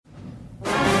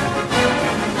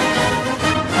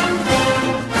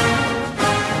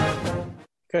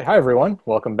Okay, hi everyone.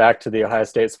 Welcome back to the Ohio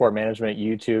State Sport Management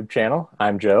YouTube channel.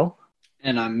 I'm Joe.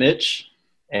 And I'm Mitch.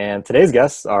 And today's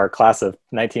guests are class of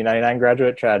 1999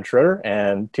 graduate Chad Schroeder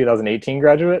and 2018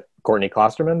 graduate Courtney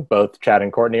Klosterman. Both Chad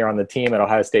and Courtney are on the team at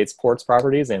Ohio State Sports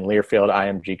Properties in Learfield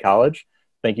IMG College.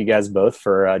 Thank you guys both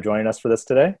for joining us for this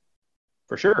today.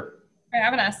 For sure. For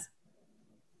having us.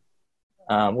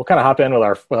 We'll kind of hop in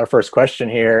with our first question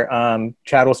here.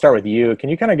 Chad, we'll start with you. Can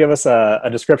you kind of give us a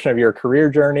description of your career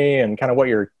journey and kind of what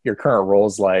your current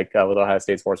role's like with Ohio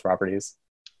State Sports Properties?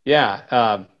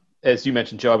 Yeah. As you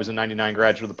mentioned, Joe, I was a 99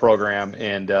 graduate of the program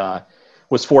and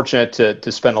was fortunate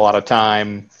to spend a lot of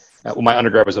time. My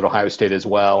undergrad was at Ohio State as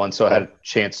well, and so I had a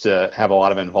chance to have a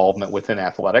lot of involvement within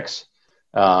athletics,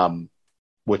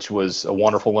 which was a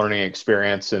wonderful learning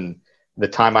experience. And the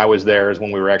time I was there is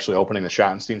when we were actually opening the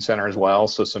Schottenstein Center as well,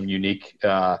 so some unique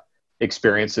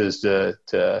experiences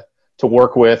to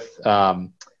work with.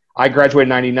 I graduated in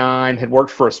 99, had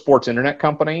worked for a sports internet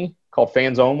company called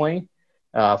Fans Only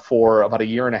for about a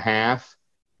year and a half,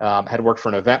 had worked for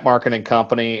an event marketing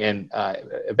company, and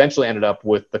eventually ended up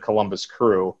with the Columbus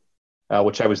Crew,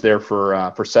 which I was there for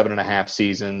 7.5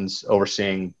 seasons,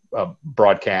 overseeing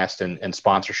broadcast and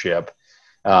sponsorship.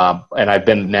 And I've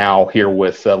been now here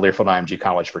with Learfield IMG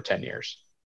College for 10 years.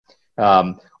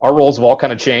 Our roles have all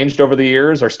kind of changed over the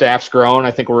years. Our staff's grown.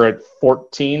 I think we're at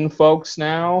 14 folks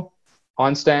now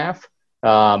on staff.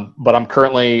 But I'm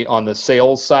currently on the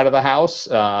sales side of the house.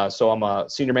 So I'm a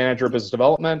senior manager of business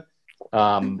development.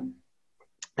 And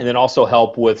then also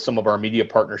help with some of our media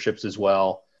partnerships as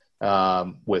well,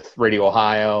 with Radio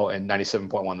Ohio and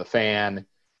 97.1 The Fan,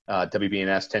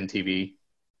 WBNS 10 TV,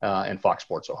 and Fox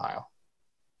Sports Ohio.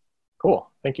 Cool.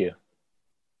 Thank you.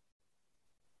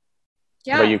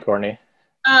 Yeah. How about you, Courtney?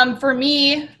 For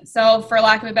me, so for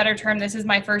lack of a better term, this is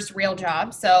my first real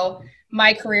job. So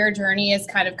my career journey is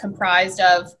kind of comprised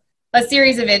of a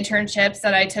series of internships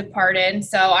that I took part in.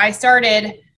 So I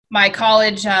started my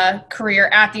college career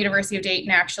at the University of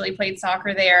Dayton, actually played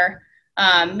soccer there.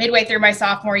 Midway through my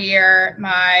sophomore year,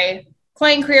 my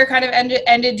playing career kind of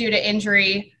ended due to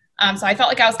injury. So I felt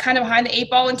like I was kind of behind the 8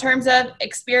 ball in terms of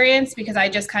experience because I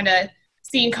just kind of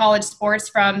seen college sports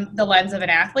from the lens of an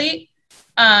athlete.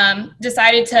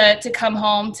 Decided to come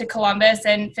home to Columbus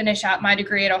and finish out my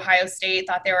degree at Ohio State.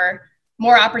 Thought there were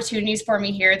more opportunities for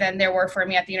me here than there were for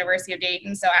me at the University of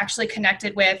Dayton. So I actually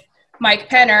connected with Mike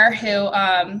Penner, who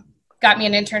got me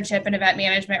an internship in event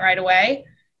management right away.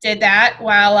 Did that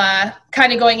while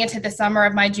kind of going into the summer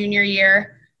of my junior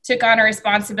year. Took on a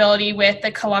responsibility with the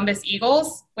Columbus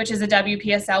Eagles, which is a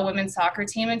WPSL women's soccer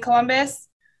team in Columbus.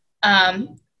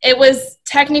 It was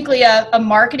technically a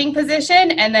marketing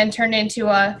position and then turned into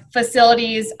a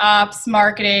facilities, ops,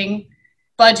 marketing,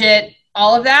 budget,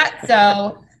 all of that.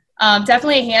 So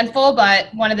definitely a handful, but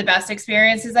one of the best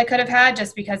experiences I could have had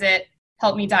just because it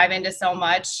helped me dive into so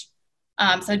much.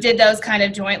 So did those kind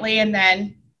of jointly and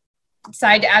then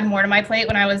decided to add more to my plate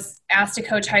when I was asked to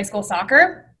coach high school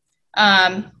soccer.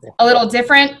 A little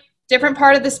different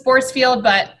part of the sports field,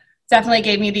 but definitely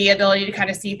gave me the ability to kind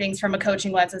of see things from a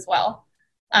coaching lens as well.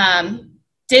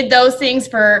 Did those things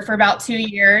for about 2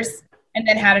 years and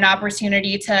then had an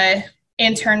opportunity to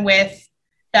intern with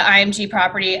the IMG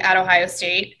property at Ohio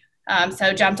State.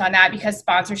 So jumped on that because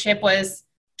sponsorship was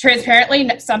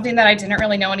transparently something that I didn't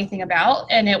really know anything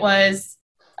about. And it was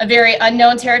a very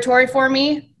unknown territory for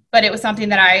me, but it was something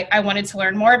that I wanted to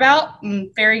learn more about.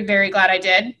 I'm very, very glad I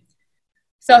did.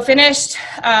 So finished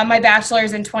my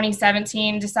bachelor's in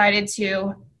 2017, decided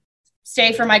to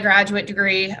stay for my graduate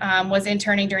degree, was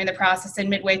interning during the process, and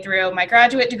midway through my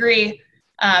graduate degree,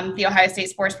 the Ohio State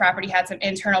Sports Property had some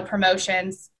internal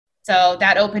promotions. So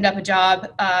that opened up a job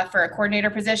for a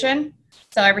coordinator position.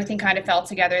 So everything kind of fell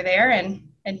together there,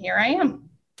 and here I am.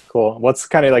 Cool. What's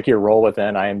kind of like your role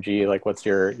within IMG? Like what's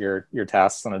your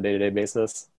tasks on a day-to-day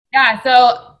basis? Yeah,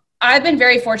 so I've been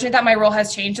very fortunate that my role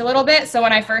has changed a little bit. So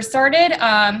when I first started,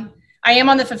 I am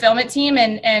on the fulfillment team,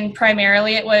 and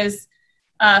primarily it was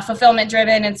fulfillment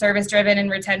driven and service driven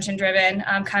and retention driven,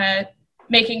 kind of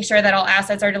making sure that all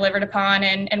assets are delivered upon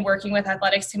and working with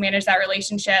athletics to manage that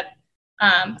relationship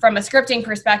from a scripting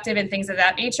perspective and things of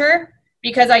that nature.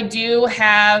 Because I do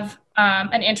have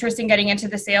an interest in getting into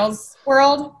the sales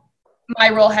world, my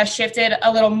role has shifted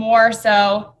a little more.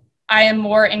 So I am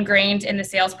more ingrained in the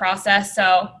sales process.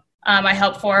 So I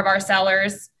help 4 of our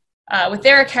sellers with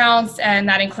their accounts, and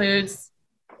that includes,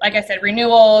 like I said,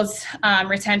 renewals,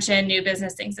 retention, new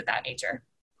business, things of that nature.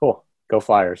 Cool. Go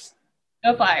Flyers.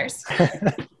 Go Flyers.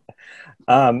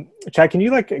 Chad, can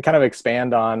you kind of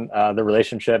expand on the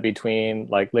relationship between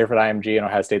Learfield IMG and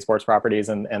Ohio State Sports Properties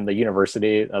and the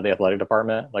university, the athletic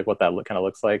department, like what that kind of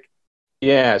looks like?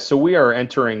 Yeah, so we are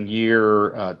entering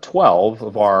year 12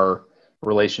 of our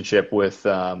relationship with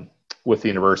the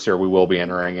university, or we will be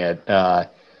entering it.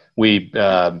 We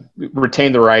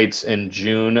retained the rights in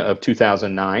June of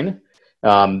 2009.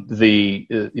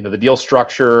 The deal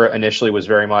structure initially was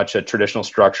very much a traditional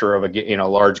structure of a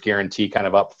large guarantee kind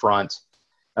of upfront,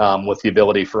 with the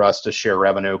ability for us to share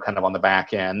revenue kind of on the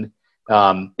back end.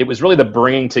 It was really the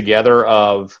bringing together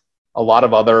of a lot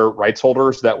of other rights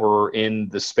holders that were in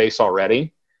the space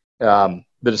already. The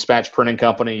Dispatch Printing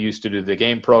Company used to do the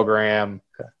game program.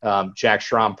 Jack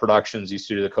Schramm Productions used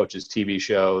to do the coaches' TV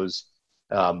shows.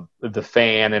 The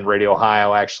Fan and Radio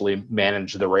Ohio actually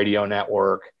managed the radio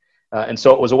network. And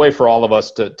so it was a way for all of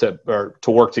us to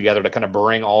work together to kind of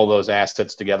bring all those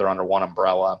assets together under one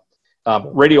umbrella.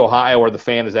 Radio Ohio, or the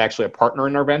Fan, is actually a partner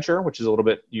in our venture, which is a little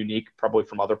bit unique probably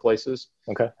from other places.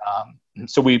 Okay.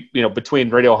 So we, between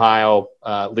Radio Ohio,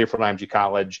 Learfield IMG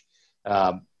College,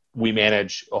 we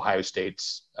manage Ohio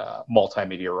State's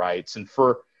multimedia rights. And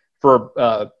for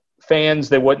fans,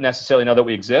 they wouldn't necessarily know that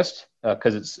we exist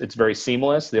because it's very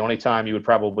seamless. The only time you would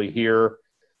probably hear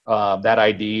that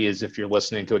ID is if you're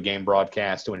listening to a game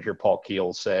broadcast and hear Paul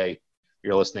Keel say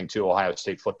you're listening to Ohio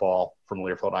State football from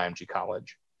Learfield IMG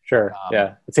College. Sure.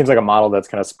 Yeah. It seems like a model that's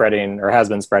kind of spreading, or has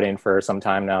been spreading for some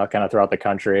time now, kind of throughout the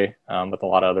country, with a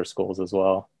lot of other schools as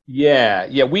well. Yeah.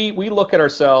 Yeah. We look at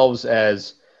ourselves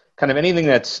as kind of anything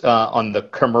that's on the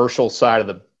commercial side of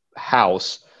the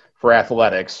house for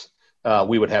athletics,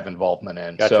 we would have involvement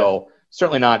in. Gotcha. So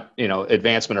certainly not,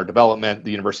 advancement or development.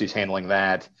 The university's handling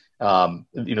that. The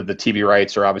TV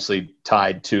rights are obviously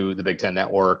tied to the Big Ten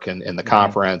Network and the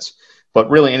conference, but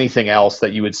really anything else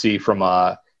that you would see from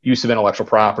a use of intellectual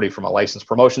property from a license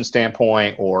promotion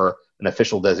standpoint, or an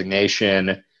official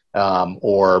designation,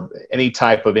 or any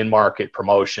type of in-market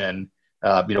promotion,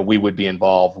 we would be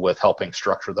involved with helping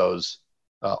structure those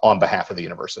on behalf of the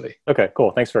university. Okay,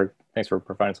 cool. Thanks for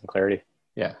providing some clarity.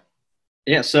 Yeah.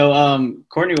 Yeah. So,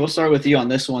 Courtney, we'll start with you on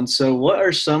this one. So what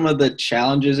are some of the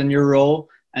challenges in your role?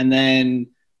 And then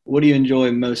what do you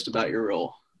enjoy most about your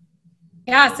role?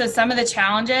 Yeah. So some of the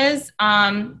challenges,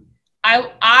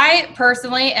 I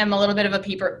personally am a little bit of a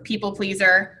people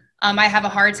pleaser. I have a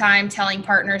hard time telling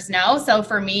partners no. So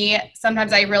for me,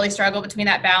 sometimes I really struggle between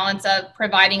that balance of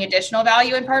providing additional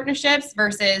value in partnerships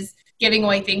versus giving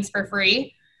away things for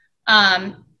free.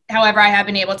 However, I have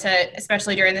been able to,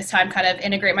 especially during this time, kind of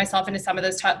integrate myself into some of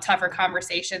those tougher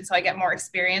conversations, so I get more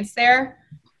experience there.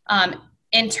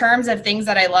 In terms of things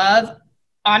that I love,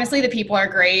 honestly, the people are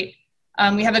great.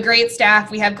 We have a great staff.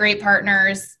 We have great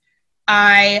partners.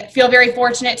 I feel very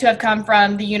fortunate to have come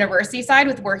from the university side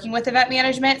with working with event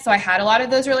management. So I had a lot of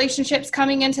those relationships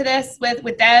coming into this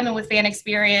with them and with fan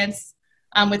experience,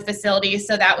 with facilities.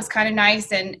 So that was kind of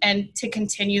nice. And to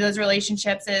continue those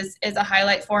relationships is a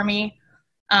highlight for me.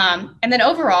 And then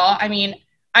overall, I mean,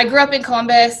 I grew up in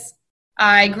Columbus.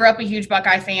 I grew up a huge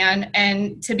Buckeye fan,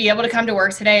 and to be able to come to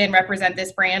work today and represent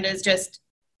this brand is just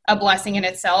a blessing in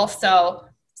itself. So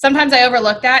sometimes I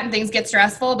overlook that and things get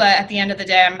stressful, but at the end of the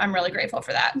day, I'm really grateful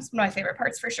for that. It's one of my favorite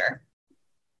parts for sure.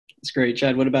 That's great.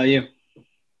 Chad, what about you?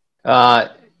 Yeah,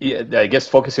 I guess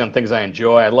focusing on things I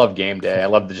enjoy. I love game day. I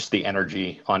love just the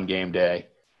energy on game day.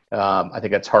 I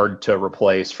think that's hard to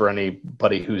replace for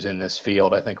anybody who's in this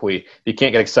field. I think if you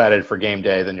can't get excited for game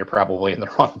day, then you're probably in the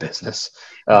wrong business.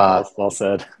 Well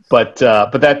said. But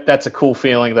that's a cool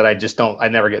feeling that I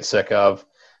never get sick of.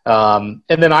 And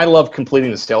then I love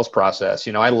completing the sales process.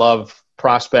 I love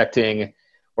prospecting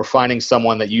or finding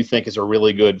someone that you think is a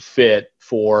really good fit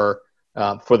for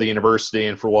the university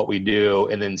and for what we do,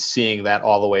 and then seeing that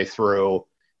all the way through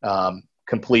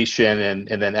completion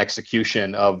and then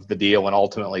execution of the deal, and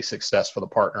ultimately success for the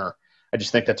partner. I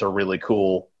just think that's a really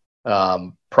cool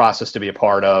process to be a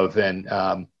part of. And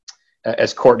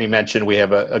as Courtney mentioned, we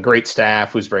have a great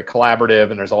staff who's very collaborative,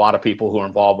 and there's a lot of people who are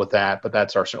involved with that, but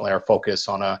that's certainly our focus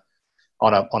on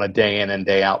a day in and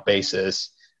day out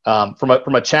basis.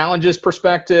 From a challenges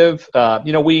perspective, I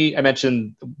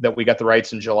mentioned that we got the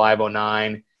rights in July of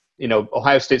 2009.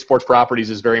 Ohio State Sports Properties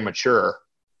is very mature.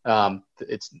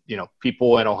 It's,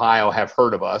 people in Ohio have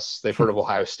heard of us. They've heard of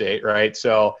Ohio State, right?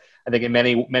 So I think in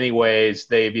many, many ways,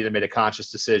 they've either made a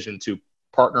conscious decision to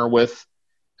partner with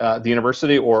the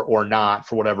university or not,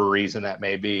 for whatever reason that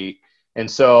may be. And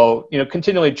so,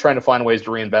 continually trying to find ways to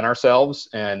reinvent ourselves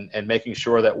and making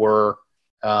sure that we're,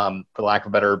 for lack of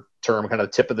a better term, kind of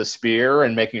the tip of the spear,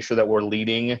 and making sure that we're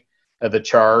leading the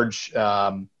charge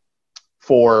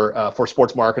for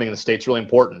sports marketing in the state's really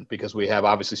important, because we have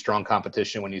obviously strong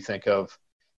competition when you think of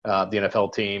the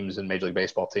NFL teams and Major League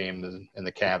Baseball teams and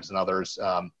the Cavs and others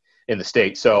in the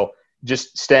state. So,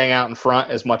 just staying out in front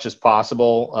as much as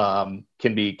possible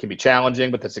can be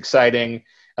challenging, but that's exciting.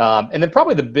 And then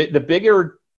probably the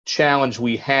bigger challenge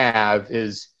we have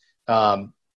is,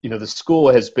 the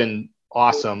school has been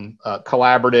awesome,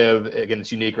 collaborative, again,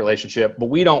 it's a unique relationship, but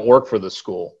we don't work for the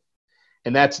school.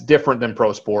 And that's different than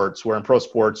pro sports, where in pro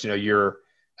sports, you're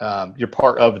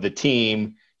part of the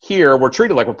team. Here, we're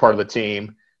treated like we're part of the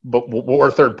team, but we're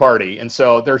a third party. And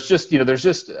so there's just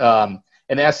in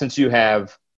essence, you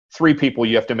have three people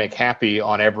you have to make happy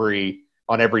on every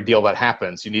deal that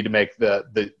happens. You need to make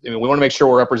we want to make sure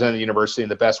we're representing the university in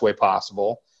the best way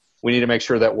possible. We need to make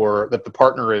sure that the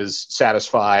partner is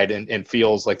satisfied and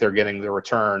feels like they're getting the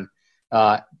return.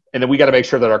 And then we got to make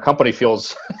sure that our company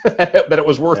feels that it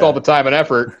was worth all the time and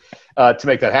effort to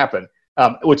make that happen,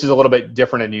 which is a little bit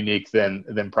different and unique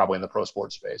than probably in the pro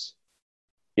sports space.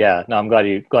 Yeah, no, I'm glad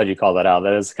you called that out.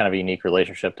 That is kind of a unique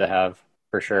relationship to have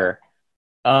for sure.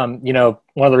 One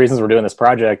of the reasons we're doing this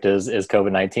project is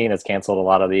COVID-19. It's canceled a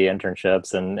lot of the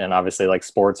internships and obviously like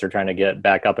sports are trying to get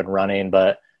back up and running,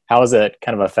 but how has it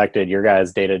kind of affected your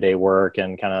guys' day-to-day work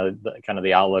and kind of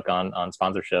the outlook on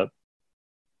sponsorship?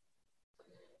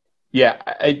 Yeah,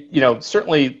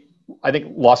 certainly I think a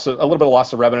little bit of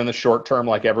loss of revenue in the short term,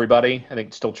 like everybody. I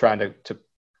think still trying to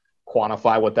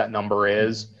quantify what that number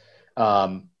is.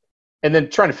 And then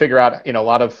trying to figure out, a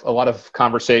lot of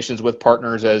conversations with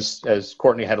partners as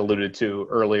Courtney had alluded to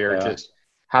earlier, just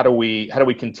how do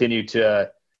we continue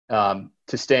to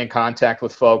stay in contact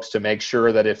with folks to make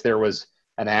sure that if there was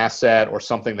an asset or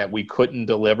something that we couldn't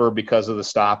deliver because of the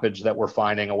stoppage, that we're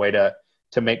finding a way to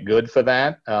make good for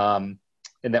that,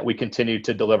 and that we continue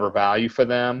to deliver value for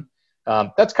them.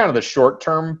 That's kind of the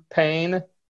short-term pain.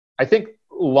 I think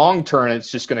long-term,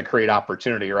 it's just going to create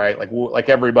opportunity, right? Like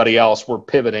everybody else, we're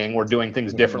pivoting, we're doing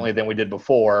things differently than we did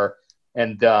before.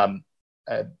 And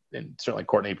certainly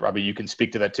Courtney, probably you can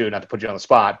speak to that too, not to put you on the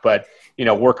spot, but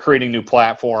we're creating new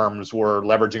platforms, we're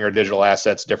leveraging our digital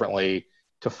assets differently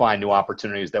to find new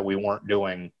opportunities that we weren't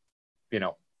doing,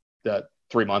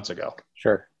 3 months ago.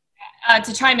 Sure.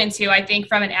 To chime in too, I think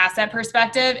from an asset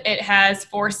perspective, it has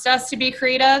forced us to be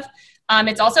creative.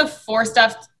 It's also forced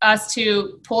us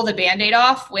to pull the Band-Aid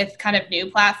off with kind of new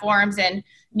platforms and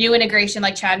new integration,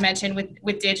 like Chad mentioned,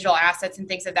 with digital assets and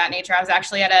things of that nature. I was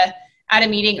actually at a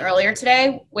meeting earlier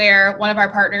today where one of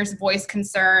our partners voiced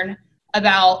concern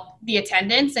about the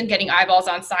attendance and getting eyeballs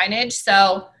on signage.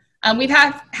 So we've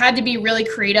had to be really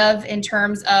creative in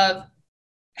terms of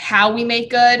how we make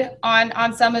good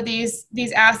on some of these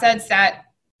assets that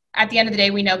at the end of the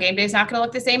day, we know game day is not going to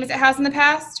look the same as it has in the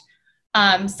past.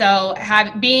 So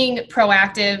being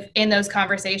proactive in those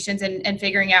conversations and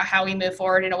figuring out how we move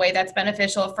forward in a way that's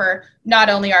beneficial for not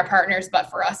only our partners, but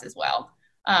for us as well.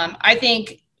 I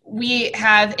think we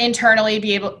have internally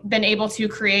been able to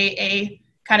create a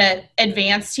kind of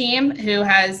advanced team who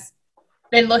has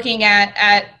been looking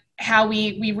at how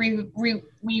we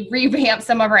revamp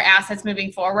some of our assets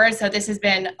moving forward. So this has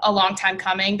been a long time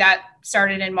coming. That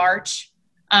started in March.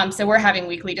 So we're having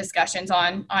weekly discussions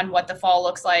on what the fall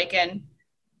looks like and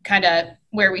kind of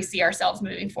where we see ourselves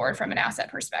moving forward from an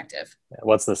asset perspective.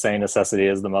 What's the saying, necessity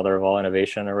is the mother of all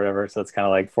innovation or whatever. So it's kind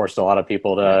of like forced a lot of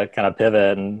people to kind of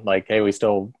pivot and like, hey, we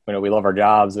still, we love our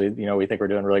jobs. We think we're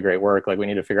doing really great work. Like we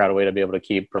need to figure out a way to be able to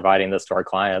keep providing this to our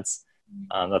clients.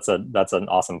 That's an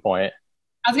awesome point.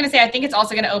 I was going to say, I think it's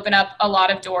also going to open up a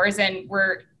lot of doors and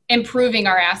we're improving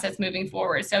our assets moving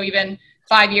forward. So even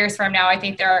 5 years from now, I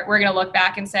think we're going to look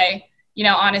back and say,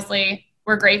 honestly,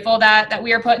 we're grateful that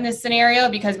we are put in this scenario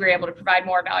because we were able to provide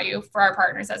more value for our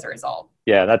partners as a result.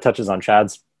 Yeah, that touches on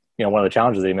Chad's, one of the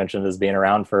challenges that he mentioned is being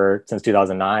around since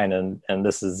 2009. And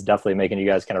this is definitely making you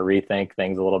guys kind of rethink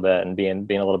things a little bit and being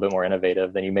a little bit more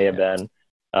innovative than you may have been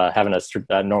having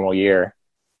a normal year.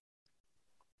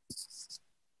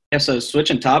 Yeah, so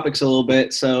switching topics a little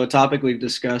bit. So a topic we've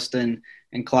discussed in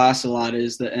class a lot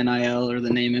is the NIL or the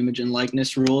name, image, and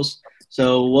likeness rules.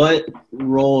 So what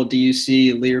role do you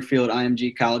see Learfield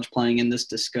IMG College playing in this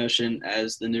discussion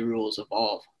as the new rules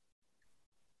evolve?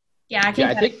 Yeah, I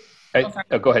think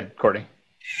go ahead, Courtney.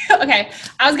 Okay.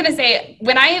 I was going to say,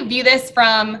 when I view this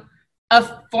from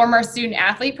a former student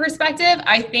athlete perspective,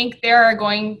 I think there's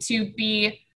going to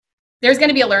be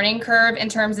a learning curve in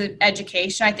terms of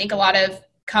education. I think a lot of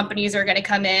companies are going to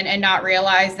come in and not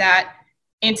realize that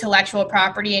intellectual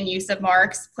property and use of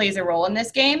marks plays a role in this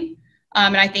game.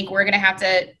 And I think we're going to have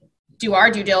to do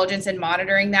our due diligence in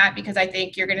monitoring that, because I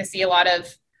think you're going to see a lot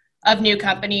of new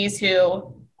companies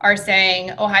who are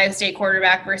saying Ohio State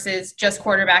quarterback versus just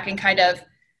quarterback and kind of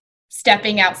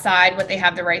stepping outside what they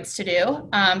have the rights to do.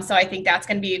 So I think that's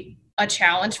going to be a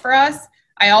challenge for us.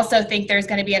 I also think there's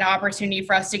going to be an opportunity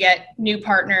for us to get new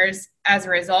partners as a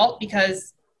result,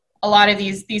 because a lot of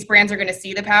these brands are going to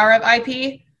see the power of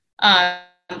IP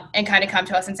and kind of come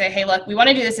to us and say, hey, look, we want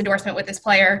to do this endorsement with this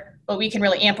player, but we can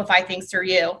really amplify things through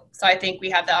you. So I think we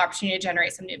have the opportunity to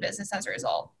generate some new business as a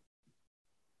result.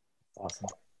 Awesome.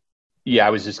 Yeah,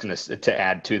 I was just going to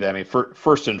add to that. I mean,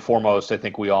 first and foremost, I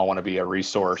think we all want to be a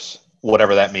resource,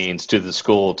 whatever that means, to the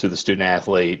school, to the student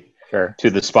athlete, sure,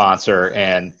 to the sponsor.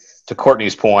 And to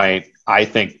Courtney's point, I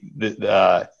think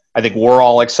we're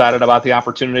all excited about the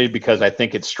opportunity, because I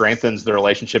think it strengthens the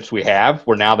relationships we have,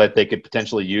 where now that they could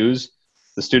potentially use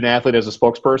the student athlete as a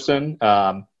spokesperson,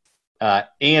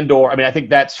 I think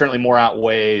that certainly more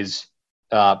outweighs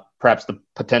perhaps the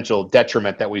potential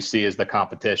detriment that we see as the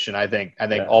competition. I think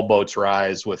all boats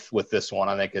rise with this one.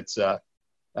 I think it's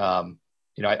I'm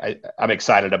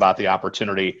excited about the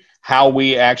opportunity. How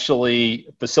we actually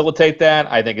facilitate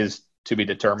that, I think, is to be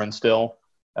determined still,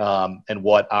 and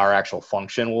what our actual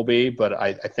function will be. But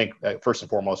I think first and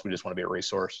foremost, we just want to be a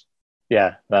resource.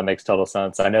 Yeah, that makes total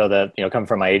sense. I know that, coming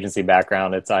from my agency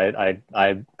background, it's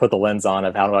I put the lens on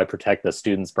of how do I protect the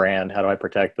student's brand? How do I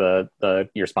protect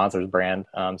your sponsor's brand?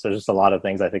 So there's just a lot of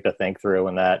things I think to think through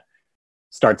when that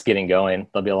starts getting going.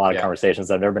 There'll be a lot of conversations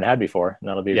that have never been had before, and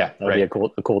that'll be be a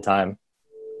cool time.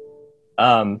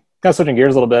 Kind of switching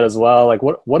gears a little bit as well. Like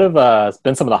what have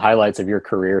been some of the highlights of your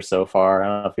career so far? I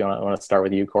don't know if you want to start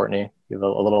with you, Courtney. You have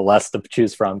a little less to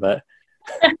choose from, but.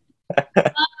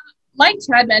 Like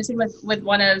Chad mentioned with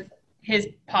one of his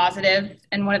positive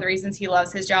and one of the reasons he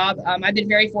loves his job, I've been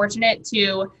very fortunate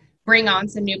to bring on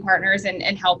some new partners and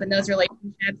help in those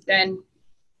relationships. And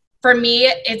for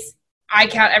me, I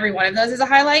count every one of those as a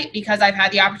highlight, because I've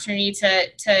had the opportunity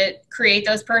to create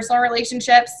those personal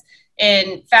relationships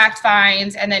in fact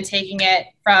finds, and then taking it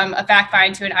from a fact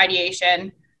find to an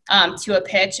ideation to a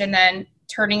pitch, and then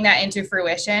turning that into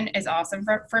fruition is awesome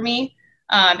for me.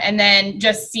 And then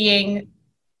just seeing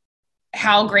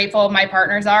how grateful my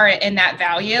partners are in that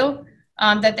value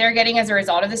that they're getting as a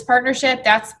result of this partnership.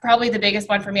 That's probably the biggest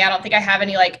one for me. I don't think I have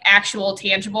any actual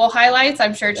tangible highlights.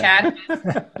 I'm sure Chad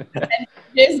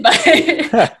is, but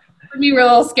for me, we're a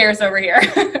little scarce over here.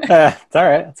 It's all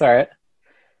right. It's all right.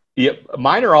 Yeah,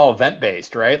 mine are all event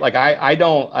based, right? Like I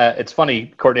don't. It's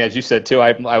funny, Courtney, as you said too.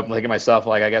 I'm thinking to myself,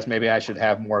 I guess maybe I should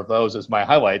have more of those as my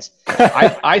highlights.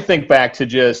 I think back to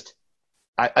just.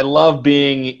 I love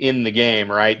being in the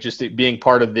game, right? Just being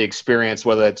part of the experience,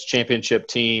 whether it's championship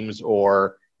teams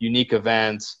or unique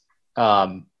events.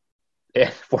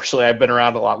 Fortunately, I've been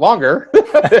around a lot longer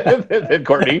than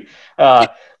Courtney.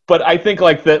 But I think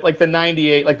the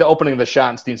 98, the opening of the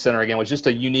Schottenstein Center again was just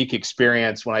a unique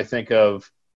experience when I think of,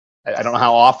 I don't know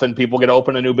how often people get to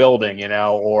open a new building,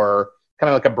 or kind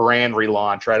of like a brand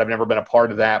relaunch, right? I've never been a part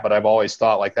of that, but I've always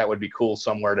thought that would be cool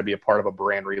somewhere to be a part of a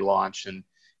brand relaunch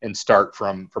and start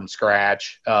from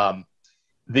scratch.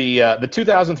 The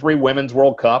 2003 Women's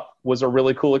World Cup was a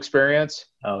really cool experience.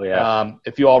 Oh yeah.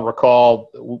 If you all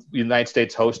recall, the United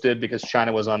States hosted because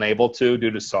China was unable to due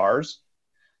to SARS.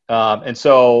 And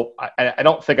so I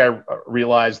don't think I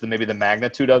realized maybe the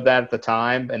magnitude of that at the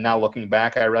time. And now looking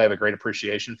back, I really have a great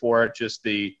appreciation for it.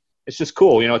 It's just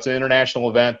cool. It's an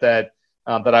international event that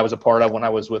I was a part of when I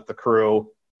was with the crew.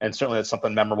 And certainly that's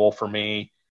something memorable for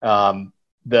me.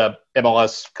 The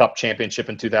MLS Cup Championship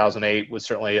in 2008 was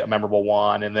certainly a memorable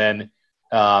one. And then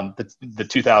the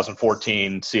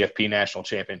 2014 CFP National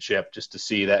Championship, just to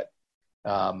see that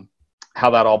how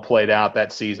that all played out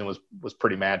that season was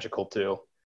pretty magical too.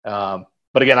 But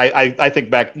again, I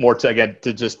think back more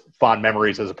to just fond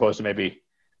memories as opposed to maybe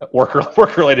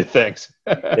work-related things.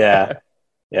 Yeah.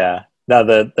 No,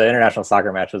 the international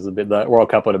soccer matches, the World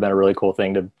Cup would have been a really cool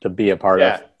thing to be a part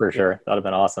of for sure. That would have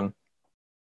been awesome.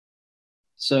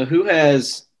 So who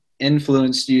has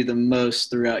influenced you the most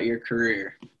throughout your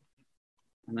career?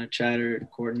 I know Chad or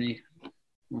Courtney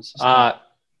wants to start.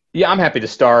 Yeah, I'm happy to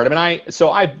start. I mean,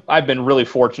 I've been really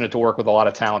fortunate to work with a lot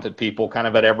of talented people kind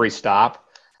of at every stop.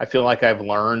 I feel like I've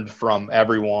learned from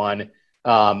everyone.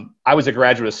 I was a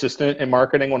graduate assistant in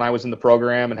marketing when I was in the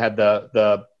program and had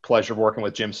the pleasure of working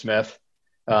with Jim Smith,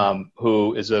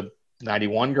 who is a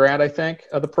 91 grad, I think,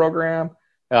 of the program.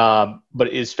 But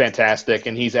is fantastic,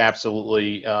 and he's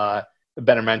absolutely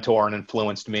been a mentor and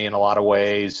influenced me in a lot of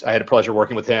ways. I had the pleasure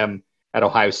working with him at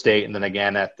Ohio State, and then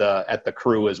again at the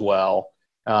crew as well.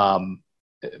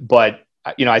 But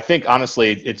I think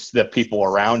honestly, it's the people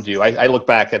around you. I look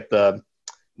back at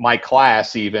my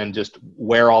class, even just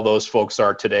where all those folks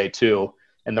are today too,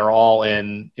 and they're all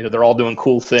they're all doing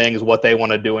cool things, what they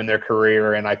want to do in their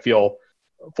career, and I feel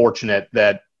fortunate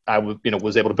that I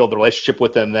was able to build a relationship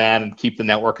with them then and keep the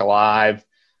network alive.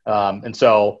 And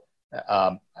so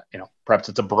perhaps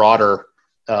it's a broader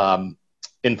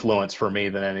influence for me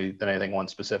than anything one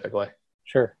specifically.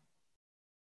 Sure.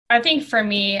 I think for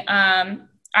me,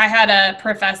 I had a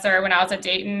professor when I was at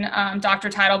Dayton, Dr.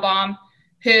 Teitelbaum,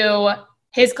 who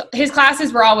his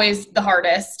classes were always the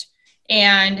hardest,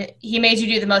 and he made you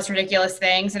do the most ridiculous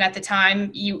things. And at the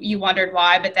time, you wondered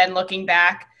why, but then looking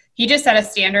back, he just set a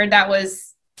standard that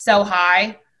was so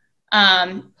high.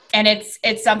 And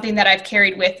it's something that I've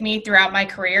carried with me throughout my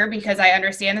career, because I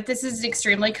understand that this is an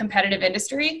extremely competitive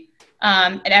industry,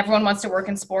 and everyone wants to work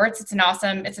in sports. It's an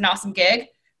awesome gig.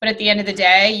 But at the end of the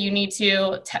day, you need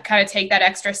to kind of take that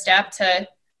extra step to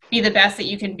be the best that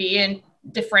you can be and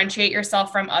differentiate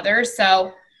yourself from others.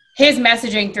 So his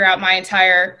messaging throughout my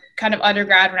entire kind of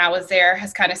undergrad when I was there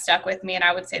has kind of stuck with me. And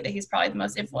I would say that he's probably the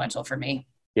most influential for me.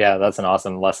 Yeah, that's an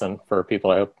awesome lesson for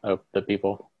people. I hope that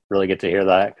people really get to hear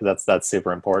that, because that's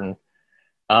super important.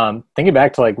 Thinking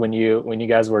back to like when you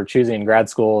guys were choosing grad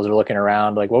schools or looking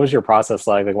around, like what was your process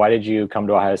like? Like why did you come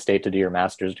to Ohio State to do your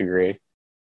master's degree?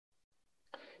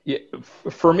 Yeah,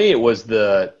 for me, it was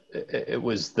the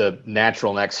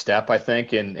natural next step, I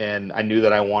think, and I knew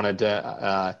that I wanted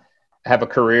to have a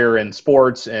career in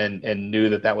sports, and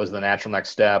knew that was the natural next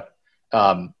step.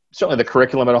 Certainly, the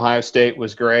curriculum at Ohio State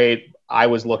was great. I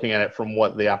was looking at it from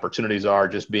what the opportunities are,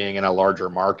 just being in a larger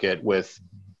market with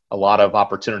a lot of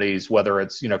opportunities, whether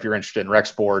it's, if you're interested in rec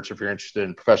sports, or if you're interested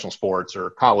in professional sports or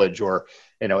college, or,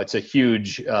 it's a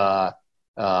huge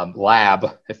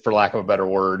lab, if for lack of a better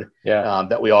word,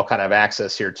 that we all kind of have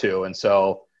access here too. And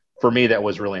so for me, that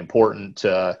was really important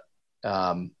to,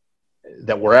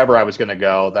 that wherever I was going to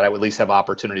go, that I would at least have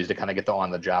opportunities to kind of get the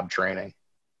on-the-job training.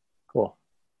 Cool.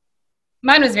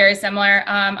 Mine was very similar.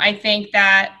 I think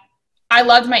that I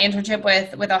loved my internship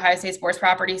with Ohio State Sports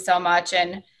Property so much.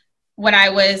 And when I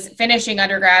was finishing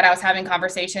undergrad, I was having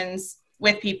conversations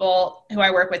with people who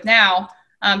I work with now,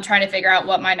 trying to figure out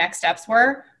what my next steps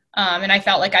were. And I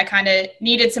felt like I kind of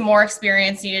needed some more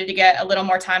experience, needed to get a little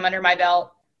more time under my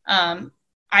belt.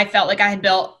 I felt like I had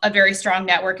built a very strong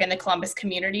network in the Columbus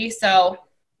community. So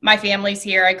my family's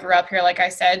here. I grew up here, like I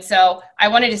said. So I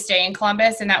wanted to stay in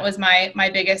Columbus, and that was my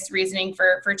biggest reasoning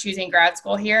for choosing grad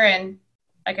school here. And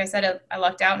like I said, I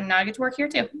lucked out, and now I get to work here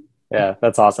too. Yeah,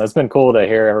 that's awesome. It's been cool to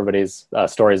hear everybody's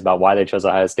stories about why they chose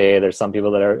Ohio State. There's some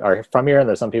people that are from here, and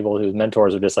there's some people whose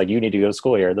mentors are just like, you need to go to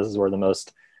school here. This is where the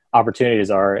most opportunities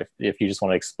are if you just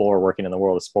want to explore working in the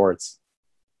world of sports.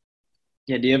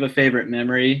 Yeah. Do you have a favorite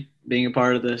memory being a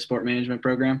part of the sport management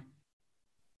program?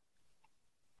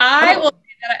 I will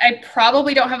say that I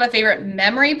probably don't have a favorite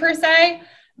memory per se,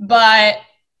 but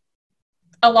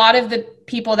a lot of the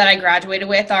people that I graduated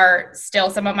with are still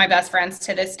some of my best friends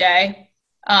to this day.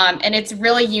 And it's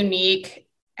really unique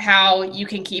how you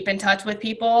can keep in touch with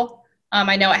people.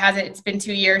 I know it's been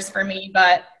 2 years for me,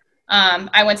 but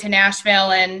I went to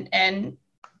Nashville, and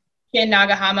Ken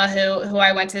Nagahama, who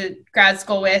I went to grad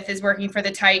school with, is working for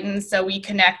the Titans. So we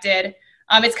connected.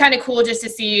 It's kind of cool just to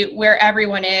see where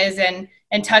everyone is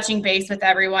and touching base with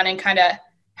everyone, and kind of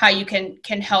how you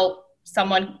can help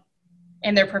someone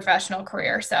in their professional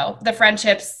career. So the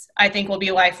friendships, I think, will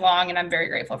be lifelong, and I'm very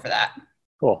grateful for that.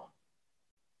 Cool.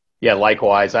 Yeah,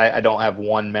 likewise. I don't have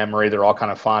one memory. They're all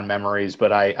kind of fond memories,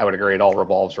 but I would agree it all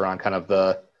revolves around kind of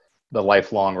the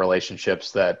lifelong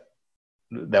relationships that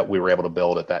we were able to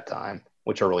build at that time,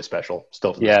 which are really special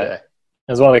still to this day.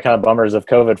 It was one of the kind of bummers of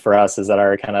COVID for us, is that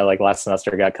our kind of like last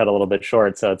semester got cut a little bit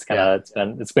short. So it's kind of,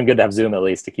 it's been good to have Zoom at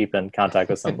least to keep in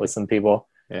contact with some people.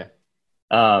 Yeah.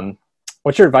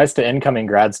 What's your advice to incoming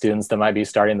grad students that might be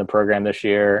starting the program this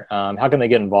year? How can they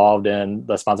get involved in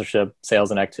the sponsorship, sales,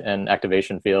 and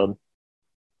activation field?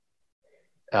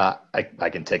 I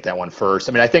can take that one first.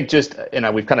 I mean, I think just,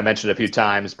 we've kind of mentioned it a few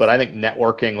times, but I think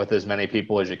networking with as many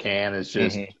people as you can is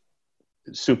just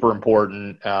super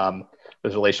important.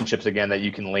 Those relationships, again, that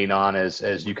you can lean on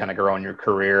as you kind of grow in your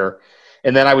career.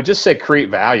 And then I would just say create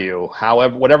value,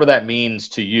 whatever that means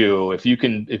to you. If you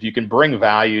can bring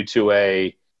value to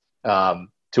an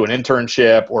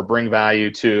internship, or bring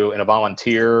value in a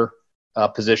volunteer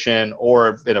position,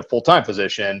 or in a full-time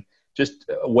position, just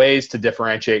ways to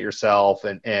differentiate yourself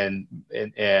and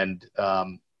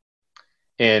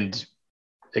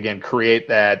again, create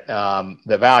that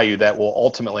the value that will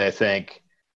ultimately, I think,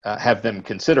 have them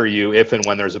consider you if and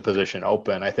when there's a position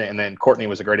open. I think, and then Courtney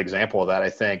was a great example of that. I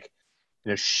think,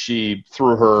 she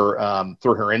through her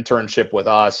internship with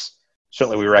us,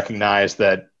 certainly we recognized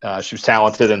that she was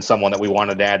talented and someone that we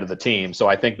wanted to add to the team. So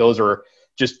I think those are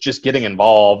just getting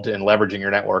involved and leveraging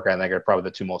your network, I think, are probably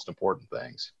the two most important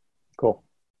things. Cool.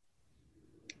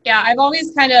 Yeah, I've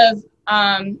always kind of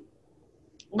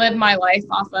lived my life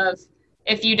off of,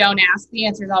 if you don't ask, the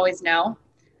answer is always no.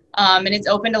 And it's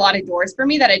opened a lot of doors for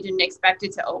me that I didn't expect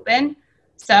it to open.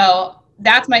 So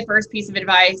that's my first piece of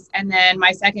advice. And then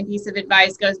my second piece of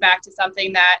advice goes back to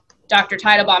something that Dr.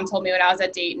 Teitelbaum told me when I was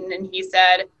at Dayton. And he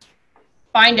said,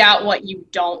 find out what you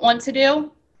don't want to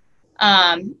do.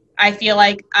 I feel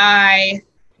like I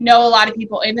know a lot of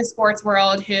people in the sports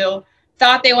world who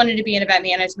thought they wanted to be in event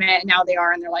management, and now they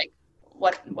are, and they're like,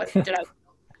 what did I do?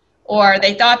 Or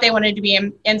they thought they wanted to be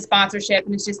in sponsorship,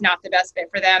 and it's just not the best fit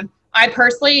for them. I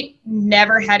personally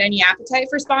never had any appetite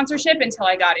for sponsorship until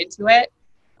I got into it.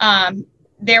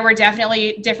 There were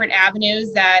definitely different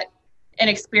avenues and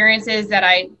experiences that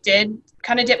I did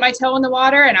kind of dip my toe in the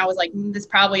water, and I was like, this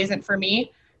probably isn't for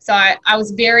me. So I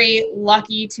was very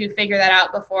lucky to figure that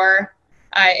out before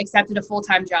I accepted a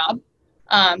full-time job.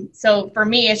 So for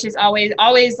me, it's just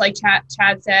always like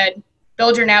Chad said,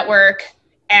 build your network,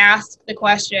 ask the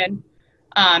question,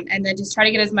 and then just try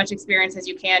to get as much experience as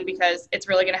you can, because it's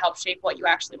really going to help shape what you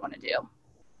actually want to do.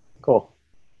 Cool.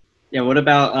 Yeah. What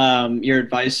about your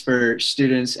advice for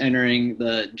students entering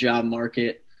the job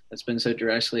market that's been so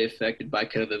directly affected by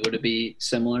COVID? Would it be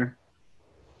similar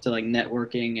to like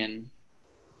networking and?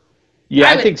 Yeah,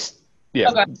 I think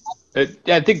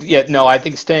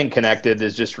staying connected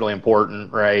is just really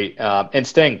important, right? And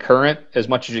staying current as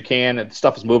much as you can. And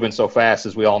stuff is moving so fast,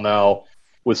 as we all know,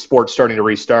 with sports starting to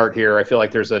restart here. I feel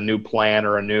like there's a new plan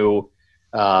or a new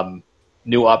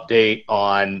update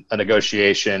on a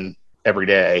negotiation every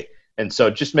day. And so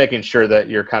just making sure that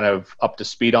you're kind of up to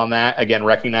speed on that. Again,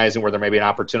 recognizing where there may be an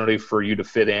opportunity for you to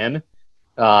fit in,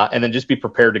 and then just be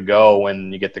prepared to go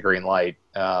when you get the green light.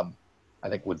 I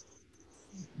think would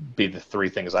be the three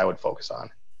things I would focus on.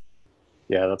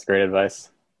 Yeah, that's great advice.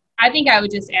 I think I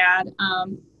would just add,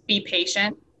 be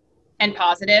patient and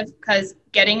positive, because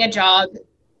getting a job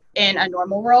in a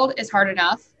normal world is hard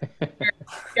enough. You're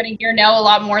going to hear no a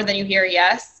lot more than you hear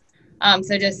yes.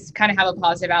 So just kind of have a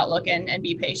positive outlook and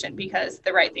be patient, because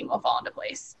the right thing will fall into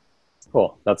place.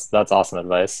 Cool. That's awesome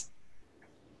advice.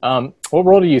 What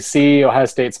role do you see Ohio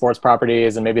State sports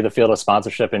properties and maybe the field of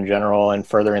sponsorship in general in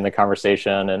furthering the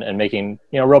conversation and making,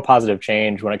 real positive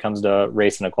change when it comes to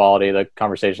race and equality, the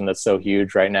conversation that's so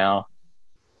huge right now?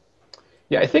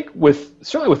 Yeah, I think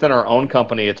certainly within our own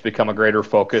company, it's become a greater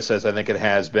focus, as I think it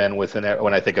has been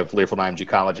when I think of Learfield IMG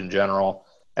College in general,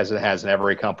 as it has in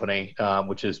every company,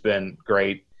 which has been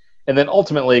great. And then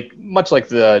ultimately, much like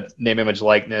the name, image,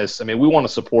 likeness, we want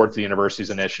to support the university's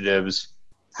initiatives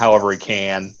however we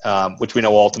can, which we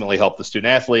know will ultimately help the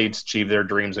student athletes achieve their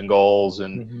dreams and goals.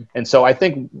 And so I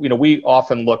think, we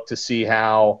often look to see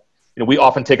how, we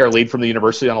often take our lead from the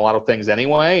university on a lot of things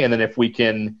anyway. And then if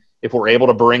we're able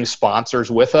to bring sponsors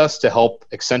with us to help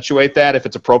accentuate that, if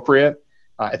it's appropriate,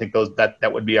 I think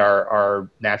that would be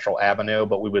our natural avenue,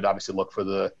 but we would obviously look for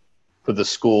the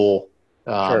school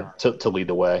Sure. to lead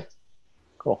the way.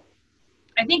 Cool.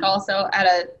 I think also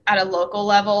at a local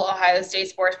level, Ohio State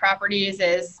Sports Properties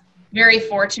is very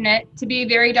fortunate to be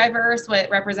very diverse with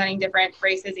representing different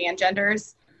races and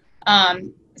genders.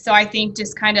 So I think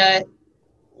just kind of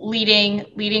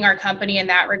leading our company in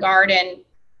that regard. And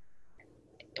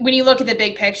when you look at the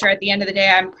big picture, at the end of the day,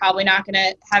 I'm probably not going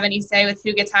to have any say with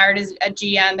who gets hired as a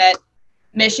GM at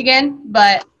Michigan,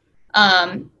 but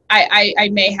I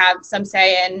may have some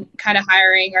say in kind of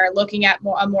hiring or looking at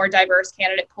a more diverse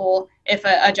candidate pool if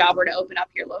a job were to open up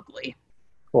here locally.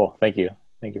 Cool. Thank you.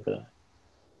 Thank you for that.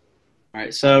 All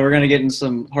right, so we're going to get into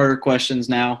some harder questions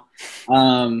now.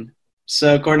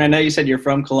 So, Courtney, I know you said you're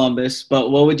from Columbus,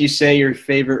 but what would you say your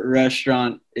favorite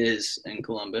restaurant is in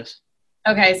Columbus?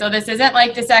 Okay, so this isn't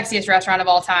like the sexiest restaurant of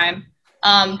all time,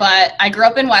 but I grew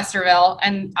up in Westerville,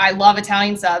 and I love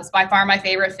Italian subs, by far my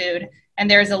favorite food. And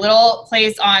there's a little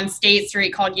place on State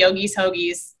Street called Yogi's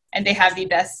Hoagies, and they have the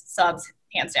best subs,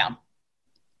 hands down.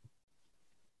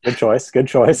 Good choice. Good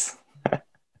choice.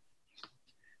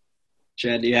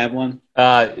 Chad, do you have one?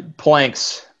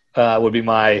 Planks would be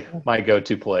my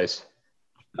go-to place.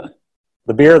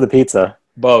 The beer or the pizza?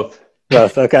 Both.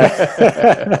 Both.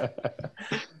 Okay.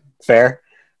 Fair.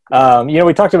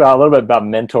 We talked about a little bit about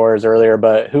mentors earlier,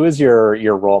 but who is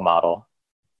your role model?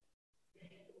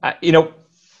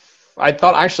 I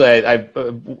thought actually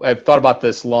I've thought about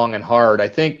this long and hard. I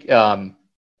think I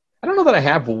don't know that I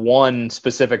have one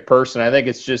specific person. I think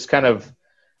it's just kind of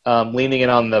leaning in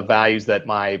on the values that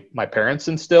my parents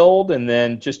instilled, and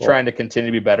then just trying to continue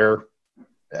to be better.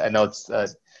 I know it's a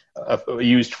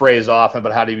used phrase often,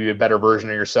 but how do you be a better version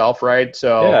of yourself, right?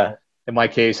 So in my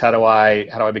case, how do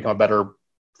I become a better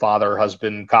father,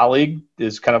 husband, colleague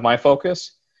is kind of my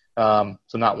focus. So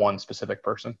not one specific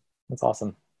person. That's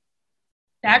awesome.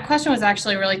 That question was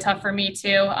actually really tough for me too.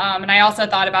 And I also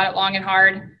thought about it long and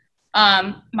hard.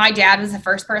 My dad was the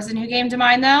first person who came to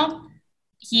mind though.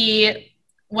 He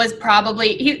was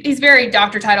probably, he's very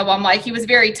Dr. Teitelbaum, like he was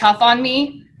very tough on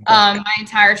me my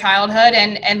entire childhood.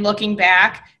 And looking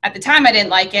back, at the time I didn't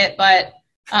like it, but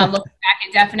looking back,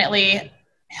 it definitely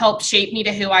helped shape me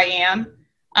to who I am.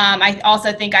 I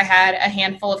also think I had a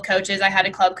handful of coaches. I had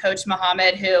a club coach,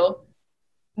 Muhammad, who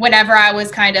whenever I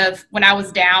was when I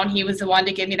was down, he was the one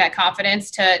to give me that confidence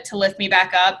to lift me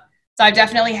back up. So I've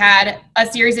definitely had a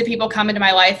series of people come into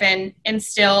my life and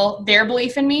instill their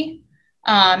belief in me.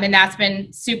 And that's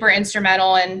been super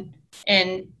instrumental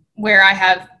in where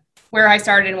I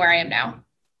started and where I am now.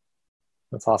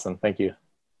 That's awesome. Thank you.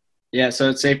 Yeah, so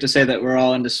it's safe to say that we're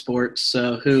all into sports.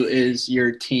 So who is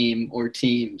your team or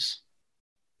teams?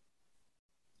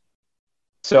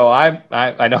 So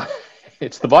I know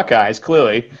it's the Buckeyes,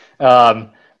 clearly.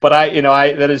 But I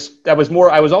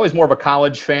was always more of a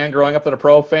college fan growing up than a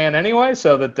pro fan anyway.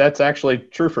 So that's actually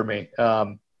true for me,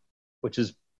 which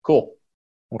is cool.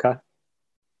 Okay.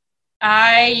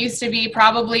 I used to be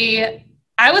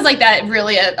I was like that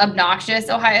really obnoxious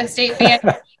Ohio State fan.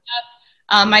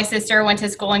 My sister went to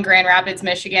school in Grand Rapids,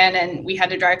 Michigan, and we had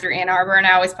to drive through Ann Arbor, and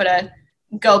I always put a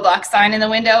Go Buck sign in the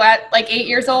window at like 8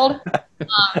 years old.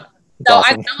 So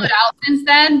awesome. I've mellowed out since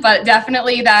then, but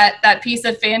definitely that piece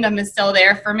of fandom is still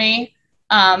there for me.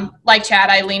 Like Chad,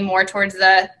 I lean more towards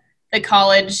the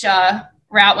college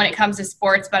route when it comes to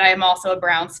sports, but I am also a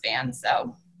Browns fan.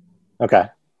 So okay.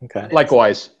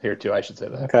 Likewise here too, I should say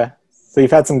that. Okay. So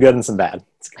you've had some good and some bad.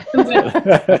 It's all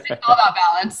about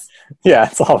balance. Yeah,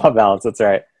 it's all about balance. That's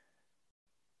right. I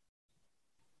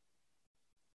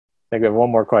think we have one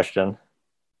more question.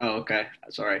 Oh, okay.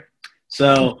 Sorry.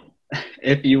 So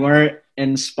if you weren't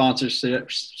in sponsorship,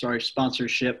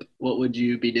 what would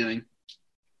you be doing?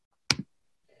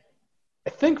 I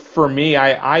think for me,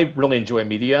 I really enjoy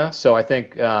media. So I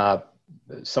think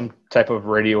some type of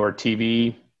radio or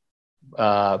TV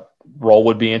role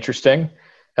would be interesting.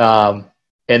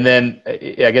 And then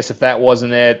I guess if that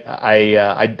wasn't it,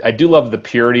 I do love the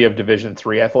purity of Division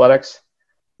III athletics.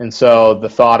 And so the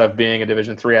thought of being a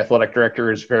Division III athletic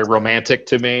director is very romantic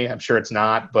to me. I'm sure it's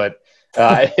not, but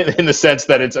in the sense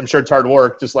that I'm sure it's hard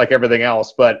work, just like everything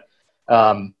else. But,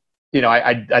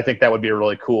 I think that would be a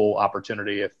really cool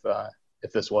opportunity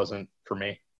if this wasn't for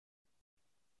me.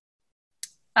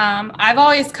 I've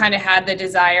always kind of had the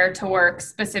desire to work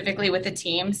specifically with a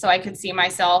team, so I could see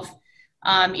myself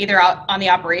either out on the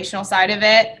operational side of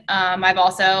it. I've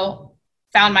also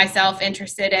found myself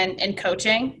interested in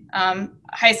coaching.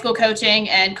 High school coaching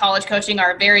and college coaching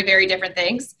are very, very different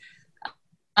things.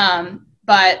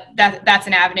 But that's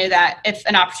an avenue that if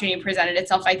an opportunity presented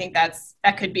itself, I think that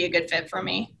could be a good fit for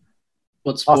me.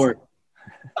 What sport?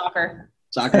 Awesome.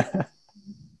 Soccer.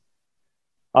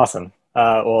 Awesome.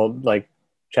 Well, like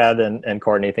Chad and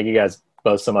Courtney, thank you guys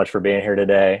both so much for being here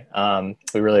today.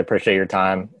 We really appreciate your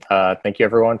time. Thank you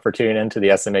everyone for tuning in to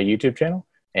the SMA YouTube channel,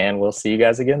 and we'll see you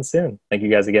guys again soon. Thank you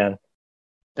guys again.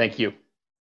 Thank you.